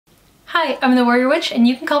Hi, I'm the Warrior Witch, and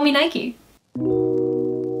you can call me Nike.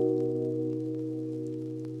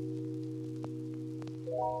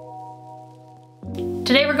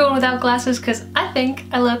 Today we're going without glasses because I think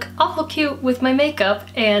I look awful cute with my makeup,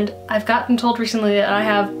 and I've gotten told recently that I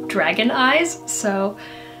have dragon eyes, so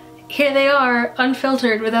here they are,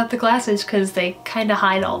 unfiltered without the glasses because they kind of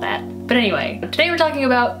hide all that. But anyway, today we're talking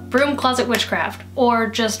about Broom Closet Witchcraft, or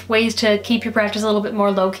just ways to keep your practice a little bit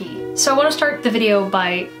more low-key. So I want to start the video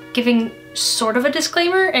by giving sort of a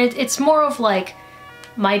disclaimer, and it's more of like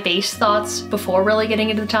my base thoughts before really getting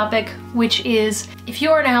into the topic, which is if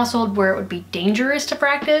you are in a household where it would be dangerous to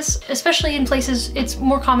practice, especially in places, it's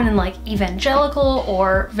more common in like evangelical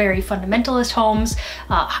or very fundamentalist homes,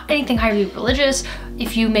 anything highly religious,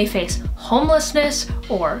 if you may face homelessness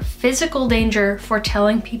or physical danger for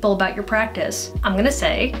telling people about your practice, I'm gonna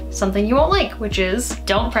say something you won't like, which is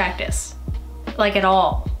don't practice. Like at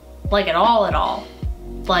all. Like at all at all.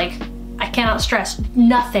 Like, I cannot stress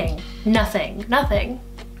nothing.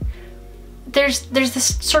 There's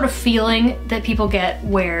this sort of feeling that people get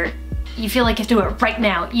where you feel like you have to do it right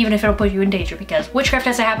now, even if it'll put you in danger, because witchcraft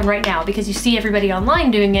has to happen right now because you see everybody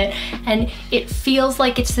online doing it, and it feels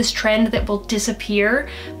like it's this trend that will disappear,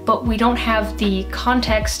 but we don't have the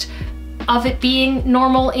context of it being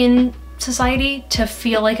normal in society to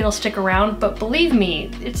feel like it'll stick around. But believe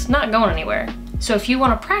me, it's not going anywhere. So if you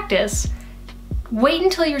want to practice, wait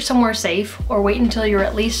until you're somewhere safe, or wait until you're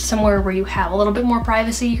at least somewhere where you have a little bit more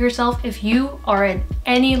privacy yourself. If you are at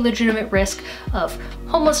any legitimate risk of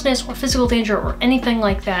homelessness or physical danger or anything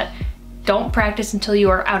like that, don't practice until you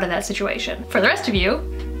are out of that situation. For the rest of you,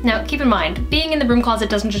 now keep in mind, being in the broom closet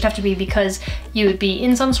doesn't just have to be because you would be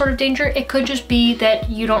in some sort of danger. It could just be that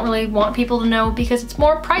you don't really want people to know because it's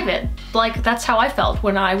more private. Like, that's how I felt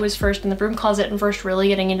when I was first in the broom closet and first really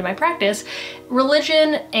getting into my practice.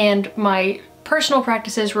 Religion and my personal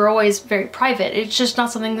practices were always very private. It's just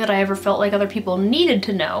not something that I ever felt like other people needed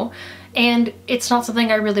to know, and it's not something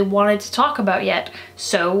I really wanted to talk about yet.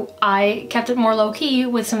 So I kept it more low-key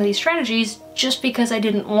with some of these strategies just because I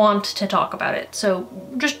didn't want to talk about it. So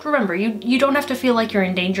just remember, you don't have to feel like you're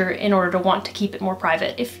in danger in order to want to keep it more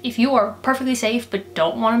private. If you are perfectly safe but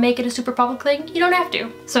don't want to make it a super public thing, you don't have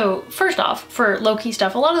to. So first off, for low-key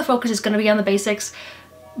stuff, a lot of the focus is going to be on the basics.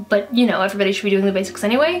 But you know, everybody should be doing the basics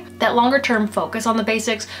anyway. That longer term focus on the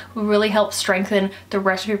basics will really help strengthen the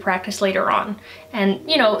rest of your practice later on. And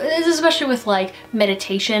you know, this is especially with like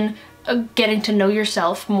meditation, getting to know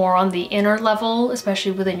yourself more on the inner level,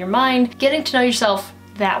 especially within your mind. Getting to know yourself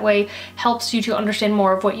that way helps you to understand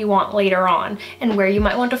more of what you want later on and where you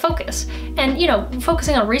might want to focus. And you know,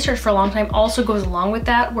 focusing on research for a long time also goes along with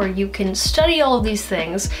that, where you can study all of these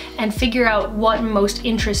things and figure out what most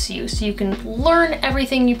interests you, so you can learn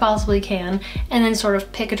everything you possibly can and then sort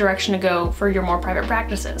of pick a direction to go for your more private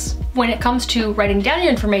practices. When it comes to writing down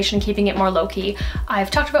your information, keeping it more low-key,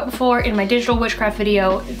 I've talked about before in my digital witchcraft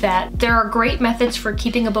video that there are great methods for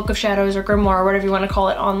keeping a book of shadows or grimoire or whatever you want to call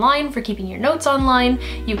it online, for keeping your notes online.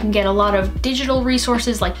 You can get a lot of digital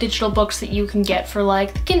resources, like digital books that you can get for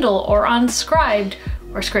like the Kindle or on Scribd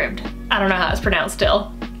or Scribd. I don't know how it's pronounced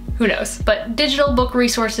still. Who knows? But digital book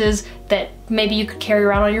resources that maybe you could carry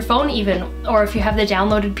around on your phone even, or if you have the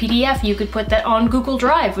downloaded PDF, you could put that on Google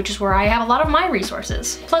Drive, which is where I have a lot of my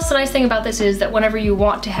resources. Plus, the nice thing about this is that whenever you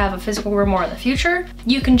want to have a physical grimoire in the future,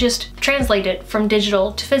 you can just translate it from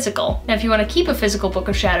digital to physical. Now, if you want to keep a physical book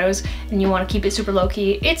of shadows and you want to keep it super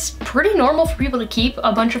low-key, it's pretty normal for people to keep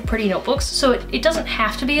a bunch of pretty notebooks, so it doesn't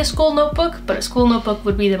have to be a school notebook, but a school notebook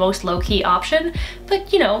would be the most low-key option.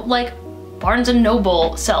 But you know, like Barnes &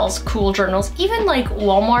 Noble sells cool journals. Even like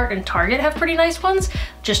Walmart and Target have pretty nice ones,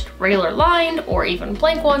 just regular lined or even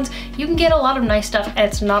blank ones. You can get a lot of nice stuff, and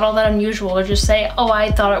it's not all that unusual to just say, oh,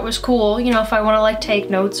 I thought it was cool, you know, if I want to like take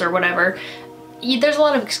notes or whatever. There's a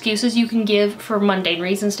lot of excuses you can give for mundane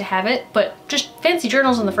reasons to have it, but just fancy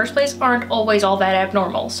journals in the first place aren't always all that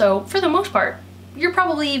abnormal. So for the most part, you're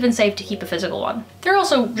probably even safe to keep a physical one. There are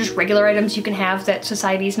also just regular items you can have that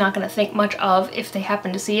society's not going to think much of if they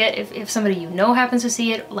happen to see it, if somebody you know happens to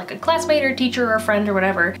see it, like a classmate or teacher or a friend or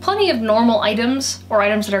whatever. Plenty of normal items, or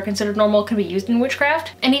items that are considered normal, can be used in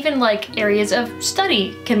witchcraft, and even like areas of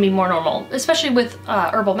study can be more normal, especially with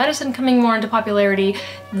herbal medicine coming more into popularity.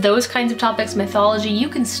 Those kinds of topics, mythology, you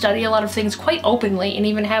can study a lot of things quite openly and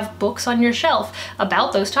even have books on your shelf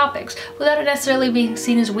about those topics without it necessarily being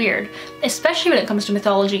seen as weird, especially when it comes to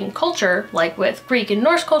mythology and culture, like with Greek and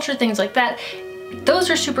Norse culture, things like that. Those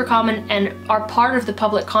are super common and are part of the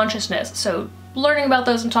public consciousness, so learning about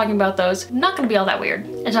those and talking about those, not gonna be all that weird.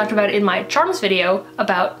 I talked about it in my charms video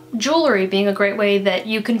about jewelry being a great way that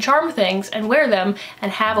you can charm things and wear them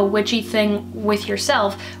and have a witchy thing with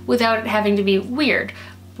yourself without it having to be weird.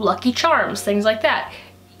 Lucky charms, things like that.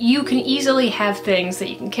 You can easily have things that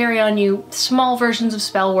you can carry on you, small versions of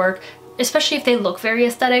spell work, especially if they look very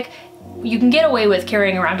aesthetic. You can get away with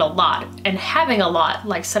carrying around a lot and having a lot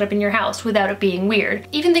like set up in your house without it being weird.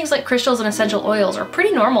 Even things like crystals and essential oils are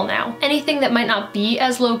pretty normal now. Anything that might not be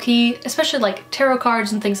as low-key, especially like tarot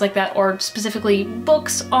cards and things like that, or specifically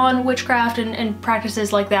books on witchcraft and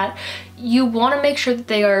practices like that, you want to make sure that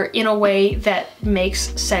they are in a way that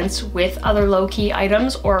makes sense with other low-key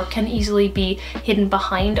items or can easily be hidden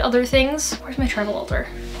behind other things. Where's my travel altar?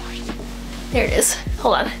 There it is.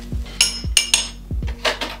 Hold on.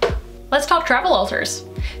 Let's talk travel altars.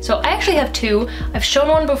 So I actually have two. I've shown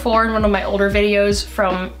one before in one of my older videos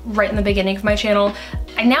from right in the beginning of my channel.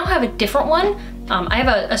 I now have a different one. I have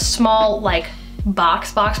a small like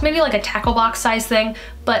box, maybe like a tackle box size thing,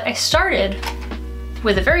 but I started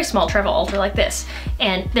with a very small travel altar like this.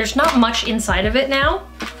 And there's not much inside of it now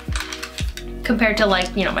compared to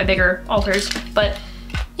like, you know, my bigger altars, but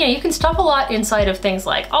you know, you can stuff a lot inside of things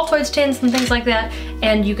like Altoids tins and things like that,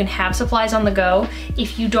 and you can have supplies on the go.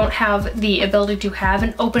 If you don't have the ability to have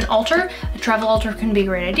an open altar, a travel altar can be a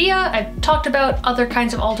great idea. I've talked about other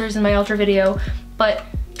kinds of altars in my altar video, but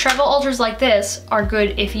travel altars like this are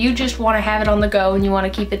good if you just want to have it on the go and you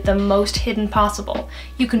want to keep it the most hidden possible.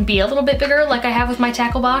 You can be a little bit bigger like I have with my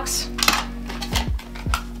tackle box,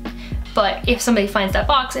 but if somebody finds that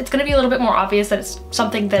box, it's gonna be a little bit more obvious that it's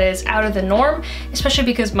something that is out of the norm, especially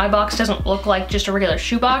because my box doesn't look like just a regular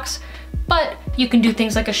shoebox. But you can do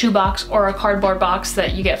things like a shoebox or a cardboard box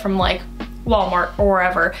that you get from like Walmart or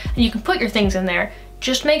wherever, and you can put your things in there.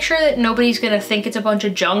 Just make sure that nobody's gonna think it's a bunch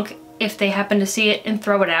of junk if they happen to see it and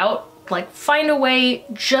throw it out. Like, find a way,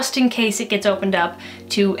 just in case it gets opened up,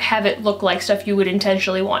 to have it look like stuff you would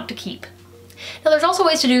intentionally want to keep. Now there's also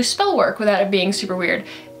ways to do spell work without it being super weird.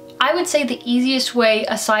 I would say the easiest way,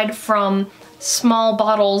 aside from small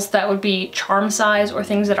bottles that would be charm size or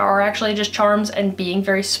things that are actually just charms and being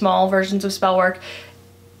very small versions of spell work,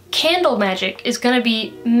 candle magic is gonna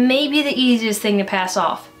be maybe the easiest thing to pass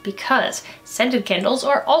off, because scented candles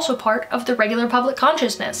are also part of the regular public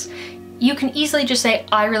consciousness. You can easily just say,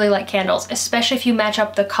 I really like candles, especially if you match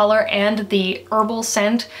up the color and the herbal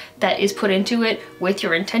scent that is put into it with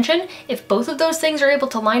your intention. If both of those things are able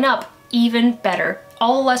to line up, even better.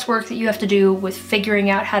 All the less work that you have to do with figuring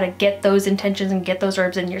out how to get those intentions and get those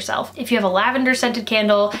herbs in yourself. If you have a lavender scented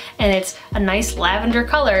candle and it's a nice lavender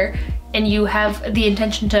color, and you have the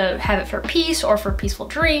intention to have it for peace or for peaceful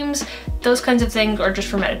dreams, those kinds of things, or just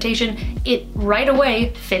for meditation, it right away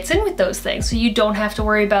fits in with those things. So you don't have to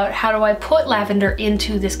worry about, how do I put lavender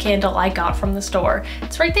into this candle I got from the store?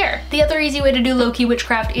 It's right there. The other easy way to do low-key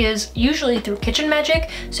witchcraft is usually through kitchen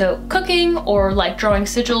magic. So cooking, or like drawing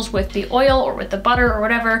sigils with the oil or with the butter or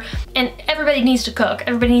whatever. And everybody needs to cook,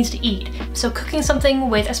 everybody needs to eat. So cooking something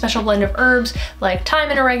with a special blend of herbs like thyme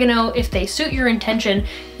and oregano, if they suit your intention,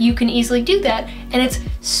 you can easily do that, and it's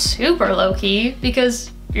super low-key because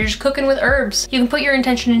you're just cooking with herbs. You can put your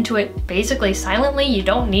intention into it basically silently. You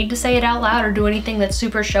don't need to say it out loud or do anything that's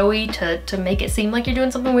super showy to make it seem like you're doing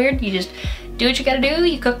something weird. You just do what you gotta do,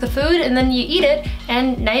 you cook the food, and then you eat it,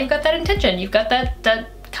 and now you've got that intention. You've got that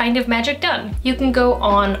kind of magic done. You can go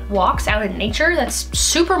on walks out in nature. That's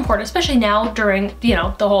super important, especially now during, you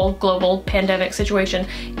know, the whole global pandemic situation.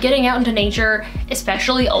 Getting out into nature,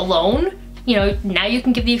 especially alone, you know, now you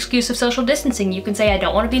can give the excuse of social distancing. You can say, I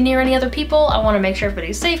don't want to be near any other people, I want to make sure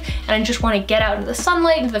everybody's safe, and I just want to get out into the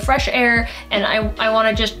sunlight, into the fresh air, and I want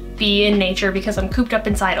to just be in nature because I'm cooped up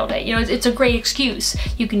inside all day. You know, it's a great excuse.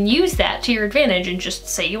 You can use that to your advantage and just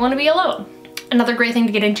say you want to be alone. Another great thing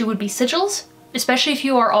to get into would be sigils. Especially if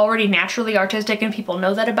you are already naturally artistic and people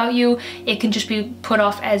know that about you, it can just be put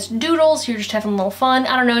off as doodles. You're just having a little fun.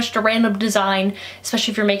 I don't know, just a random design,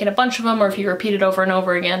 especially if you're making a bunch of them or if you repeat it over and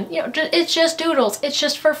over again. You know, it's just doodles. It's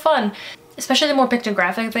just for fun. Especially the more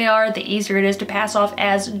pictographic they are, the easier it is to pass off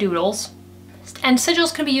as doodles. And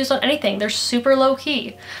sigils can be used on anything. They're super low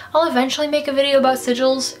key. I'll eventually make a video about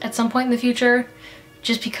sigils at some point in the future,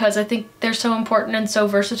 just because I think they're so important and so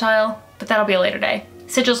versatile, but that'll be a later day.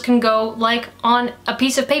 Sigils can go like on a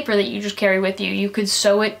piece of paper that you just carry with you. You could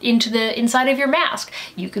sew it into the inside of your mask.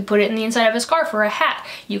 You could put it in the inside of a scarf or a hat.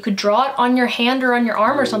 You could draw it on your hand or on your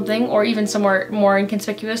arm or something, or even somewhere more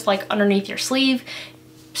inconspicuous like underneath your sleeve.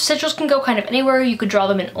 Sigils can go kind of anywhere. You could draw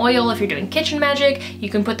them in oil if you're doing kitchen magic. You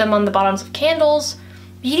can put them on the bottoms of candles.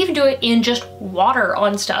 You can even do it in just water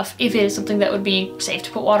on stuff if it is something that would be safe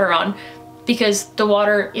to put water on. because the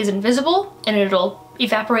water is invisible and it'll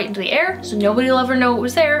evaporate into the air, so nobody will ever know it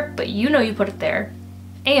was there, but you know you put it there.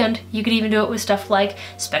 And you could even do it with stuff like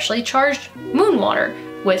specially charged moon water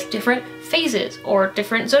with different phases or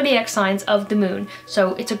different zodiac signs of the moon.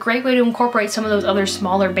 So it's a great way to incorporate some of those other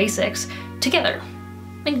smaller basics together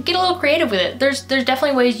and get a little creative with it. There's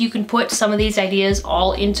definitely ways you can put some of these ideas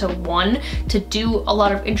all into one to do a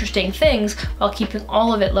lot of interesting things while keeping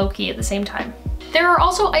all of it low-key at the same time. There are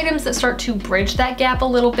also items that start to bridge that gap a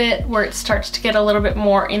little bit, where it starts to get a little bit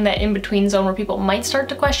more in that in-between zone where people might start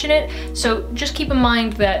to question it. So just keep in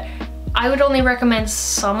mind that I would only recommend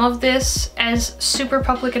some of this as super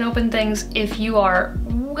public and open things if you are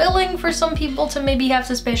willing for some people to maybe have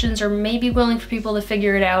suspicions, or maybe willing for people to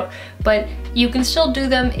figure it out, but you can still do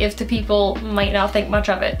them if the people might not think much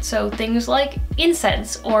of it. So things like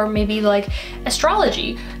incense, or maybe like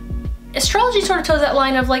astrology. Astrology sort of toes that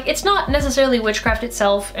line of like, it's not necessarily witchcraft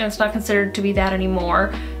itself, and it's not considered to be that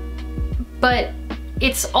anymore, but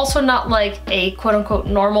it's also not like a quote-unquote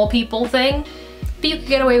normal people thing. But you could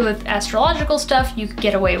get away with astrological stuff, you could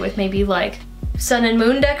get away with maybe like sun and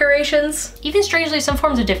moon decorations. Even strangely, some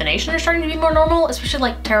forms of divination are starting to be more normal, especially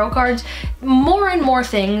like tarot cards. More and more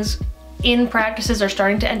things in practices are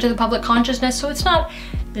starting to enter the public consciousness, so it's not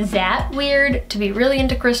that weird to be really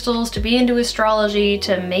into crystals, to be into astrology,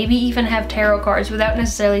 to maybe even have tarot cards without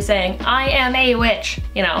necessarily saying, I am a witch,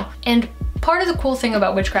 you know? And part of the cool thing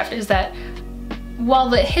about witchcraft is that while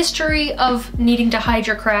the history of needing to hide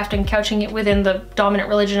your craft and couching it within the dominant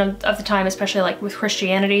religion of the time, especially like with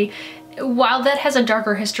Christianity, while that has a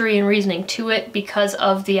darker history and reasoning to it because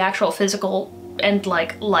of the actual physical and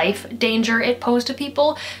like life danger it posed to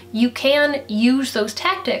people, you can use those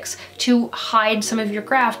tactics to hide some of your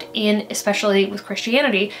craft in, especially with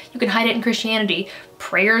Christianity. You can hide it in Christianity,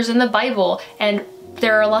 prayers in the Bible, and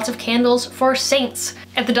there are lots of candles for saints.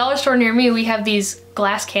 At the dollar store near me, we have these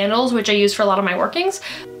glass candles, which I use for a lot of my workings.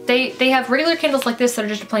 They have regular candles like this that are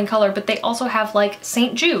just a plain color, but they also have like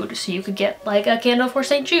St. Jude. So you could get like a candle for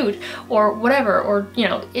St. Jude or whatever, or, you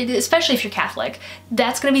know, especially if you're Catholic,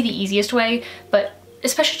 that's gonna be the easiest way. But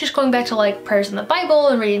especially just going back to like prayers in the Bible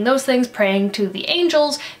and reading those things, praying to the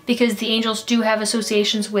angels, because the angels do have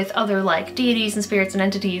associations with other like deities and spirits and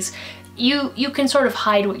entities. You can sort of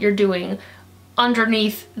hide what you're doing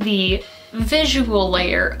underneath the visual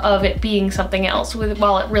layer of it being something else,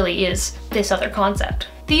 while it really is this other concept.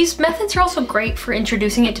 These methods are also great for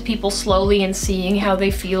introducing it to people slowly and seeing how they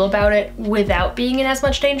feel about it without being in as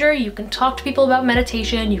much danger. You can talk to people about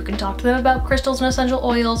meditation, you can talk to them about crystals and essential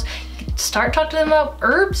oils, you can start talking to them about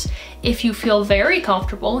herbs. If you feel very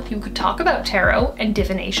comfortable, you could talk about tarot and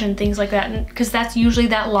divination, things like that, because that's usually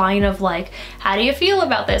that line of like, how do you feel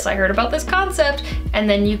about this? I heard about this concept, and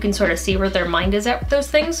then you can sort of see where their mind is at with those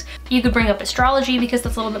things. You could bring up astrology because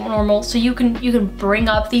that's a little bit more normal, so you can bring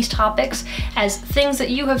up these topics as things that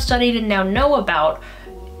you have studied and now know about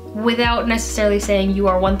without necessarily saying you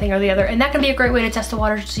are one thing or the other. And that can be a great way to test the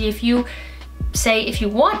waters to see if you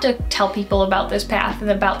want to tell people about this path and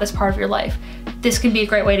about this part of your life, this can be a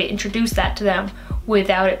great way to introduce that to them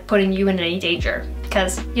without it putting you in any danger.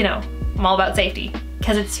 Because, you know, I'm all about safety,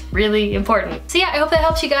 because it's really important. So yeah, I hope that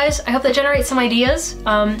helps you guys. I hope that generates some ideas.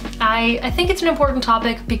 I think it's an important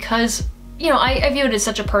topic because, you know, I view it as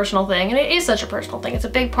such a personal thing, and it is such a personal thing. It's a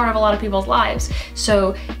big part of a lot of people's lives.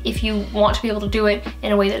 So if you want to be able to do it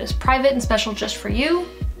in a way that is private and special just for you,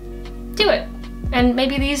 do it. And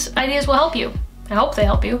maybe these ideas will help you. I hope they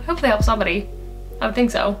help you. I hope they help somebody. I would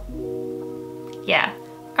think so. Yeah.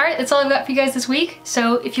 All right, that's all I've got for you guys this week.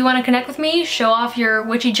 So if you want to connect with me, show off your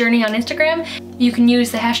witchy journey on Instagram, you can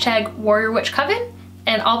use the hashtag WarriorWitchCoven,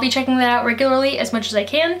 and I'll be checking that out regularly as much as I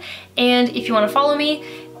can. And if you want to follow me,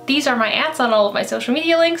 these are my @s on all of my social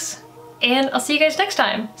media links, and I'll see you guys next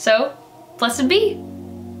time. So, blessed be.